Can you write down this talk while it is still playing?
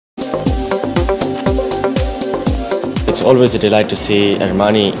It's always a delight to see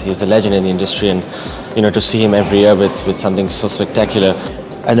Armani. He's a legend in the industry, and to see him every year with something so spectacular.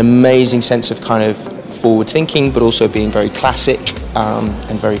 An amazing sense of kind of forward thinking, but also being very classic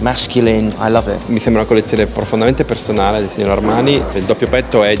and very masculine. I love it. Mi sembra una collezione profondamente personale del signor Armani. Il doppio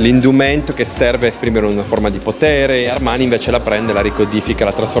petto è l'indumento che serve a esprimere una forma di potere. Armani invece la prende, la ricodifica,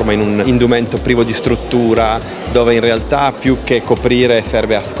 la trasforma in un indumento privo di struttura, dove in realtà più che coprire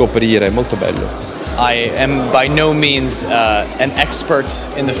serve a scoprire. Molto bello. I am by no means an expert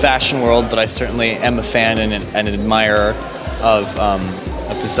in the fashion world, but I certainly am a fan and an admirer of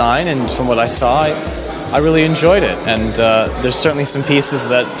design, and from what I saw, I really enjoyed it. And there's certainly some pieces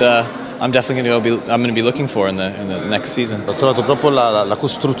that I'm definitely going to be looking for in the next season. Ho trovato proprio la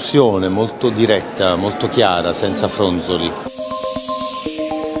costruzione molto diretta, molto chiara, senza fronzoli.